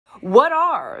What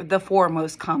are the four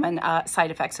most common side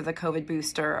effects of the COVID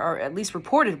booster, or at least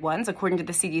reported ones, according to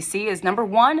the CDC? Is number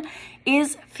one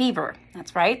is fever.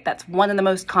 That's right. That's one of the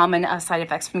most common side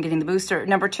effects from getting the booster.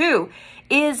 Number two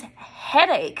is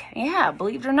headache. Yeah,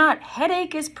 believe it or not,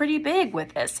 headache is pretty big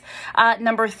with this.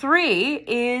 Number three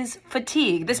is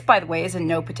fatigue. This, by the way, is in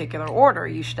no particular order,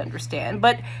 you should understand.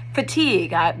 But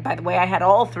fatigue, by the way, I had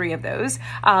all three of those,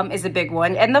 is a big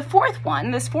one. And this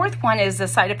fourth one is a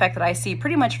side effect that I see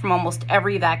pretty much from almost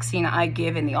every vaccine I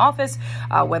give in the office,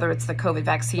 whether it's the COVID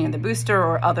vaccine and the booster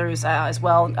or others as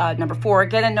well. Number four,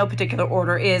 again, in no particular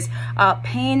order, is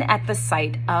pain at the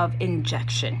site of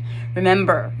injection.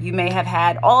 Remember, you may have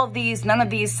had all of these, none of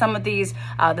these, some of these.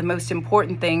 The most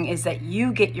important thing is that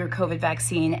you get your COVID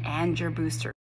vaccine and your booster.